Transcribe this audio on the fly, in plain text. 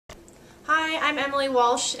Hi, I'm Emily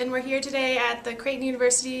Walsh, and we're here today at the Creighton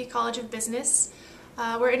University College of Business.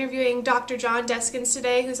 We're interviewing Dr. John Deskins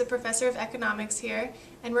today, who's a professor of economics here,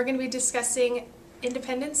 and we're going to be discussing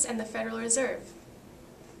independence and the Federal Reserve.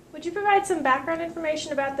 Would you provide some background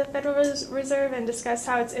information about the Federal Reserve and discuss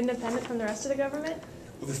how it's independent from the rest of the government?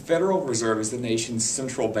 Well, the Federal Reserve is the nation's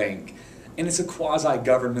central bank, and it's a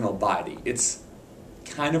quasi-governmental body. It's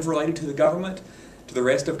kind of related to the government, to the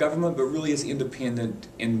rest of government, but really is independent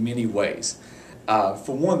in many ways.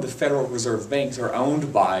 For one, the Federal Reserve banks are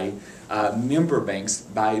owned by member banks,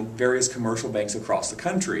 by various commercial banks across the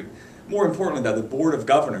country. More importantly, though, the Board of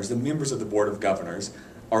Governors, the members of the Board of Governors,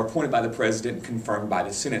 are appointed by the President and confirmed by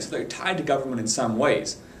the Senate. So they're tied to government in some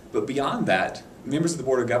ways. But beyond that, members of the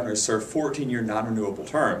Board of Governors serve 14-year non-renewable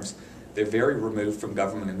terms. They're very removed from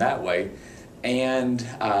government in that way. And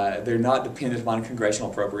they're not dependent upon congressional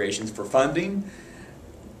appropriations for funding.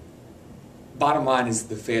 Bottom line is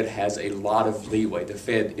the Fed has a lot of leeway. The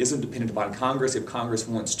Fed isn't dependent upon Congress. If Congress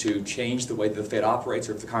wants to change the way the Fed operates,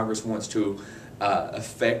 or if the Congress wants to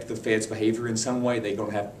affect the Fed's behavior in some way, they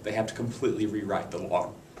have to completely rewrite the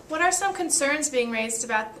law. What are some concerns being raised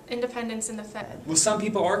about independence in the Fed? Well, some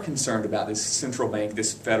people are concerned about this central bank,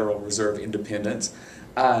 this Federal Reserve independence.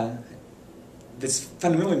 That's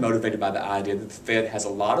fundamentally motivated by the idea that the Fed has a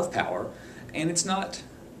lot of power and it's not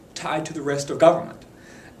tied to the rest of government.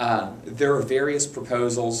 There are various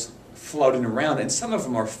proposals floating around, and some of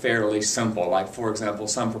them are fairly simple. Like, for example,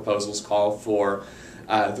 some proposals call for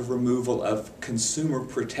the removal of consumer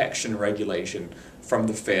protection regulation from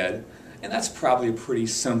the Fed, and that's probably a pretty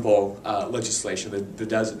simple legislation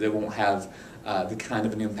that won't have the kind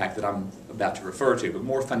of an impact that I'm about to refer to. But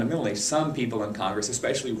more fundamentally, some people in Congress,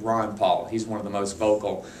 especially Ron Paul, he's one of the most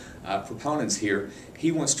vocal proponents here,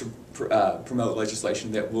 he wants to promote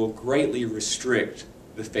legislation that will greatly restrict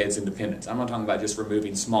the Fed's independence. I'm not talking about just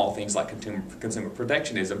removing small things like consumer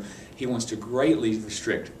protectionism. He wants to greatly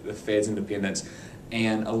restrict the Fed's independence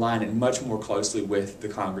and align it much more closely with the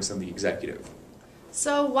Congress and the executive.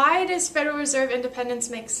 So why does Federal Reserve independence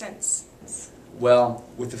make sense? Well,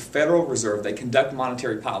 with the Federal Reserve, they conduct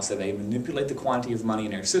monetary policy. They manipulate the quantity of money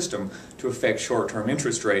in their system to affect short-term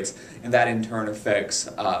interest rates, and that in turn affects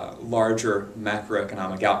larger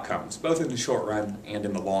macroeconomic outcomes, both in the short run and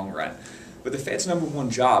in the long run. But the Fed's number one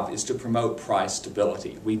job is to promote price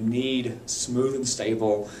stability. We need smooth and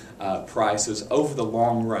stable prices over the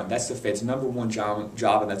long run. That's the Fed's number one job,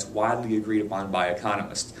 and that's widely agreed upon by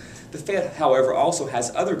economists. The Fed, however, also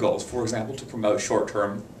has other goals, for example, to promote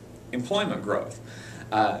short-term employment growth.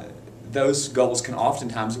 Those goals can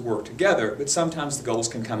oftentimes work together, but sometimes the goals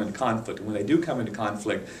can come into conflict. And when they do come into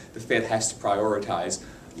conflict, the Fed has to prioritize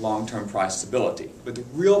long-term price stability. But the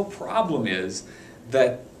real problem is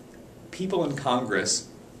that people in Congress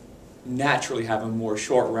naturally have a more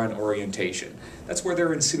short-run orientation. That's where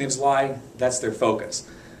their incentives lie. That's their focus.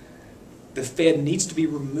 The Fed needs to be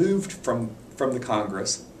removed from the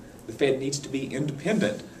Congress. The Fed needs to be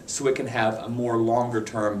independent so it can have a more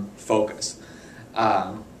longer-term focus.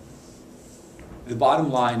 The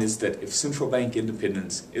bottom line is that if central bank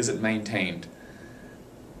independence isn't maintained,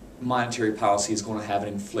 monetary policy is going to have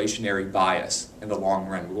an inflationary bias in the long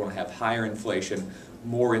run. We're going to have higher inflation,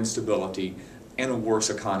 more instability, and a worse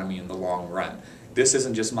economy in the long run. This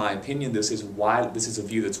isn't just my opinion. This is a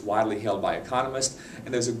view that's widely held by economists,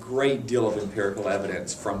 and there's a great deal of empirical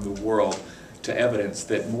evidence from the world to evidence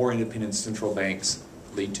that more independent central banks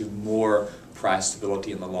lead to more price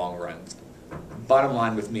stability in the long run. Bottom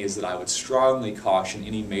line with me is that I would strongly caution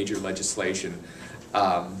any major legislation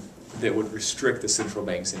that would restrict the central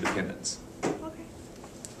bank's independence. Okay.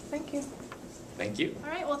 Thank you. Thank you. All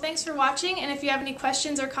right, well, thanks for watching, and if you have any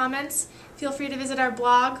questions or comments, feel free to visit our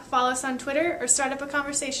blog, follow us on Twitter, or start up a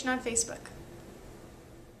conversation on Facebook.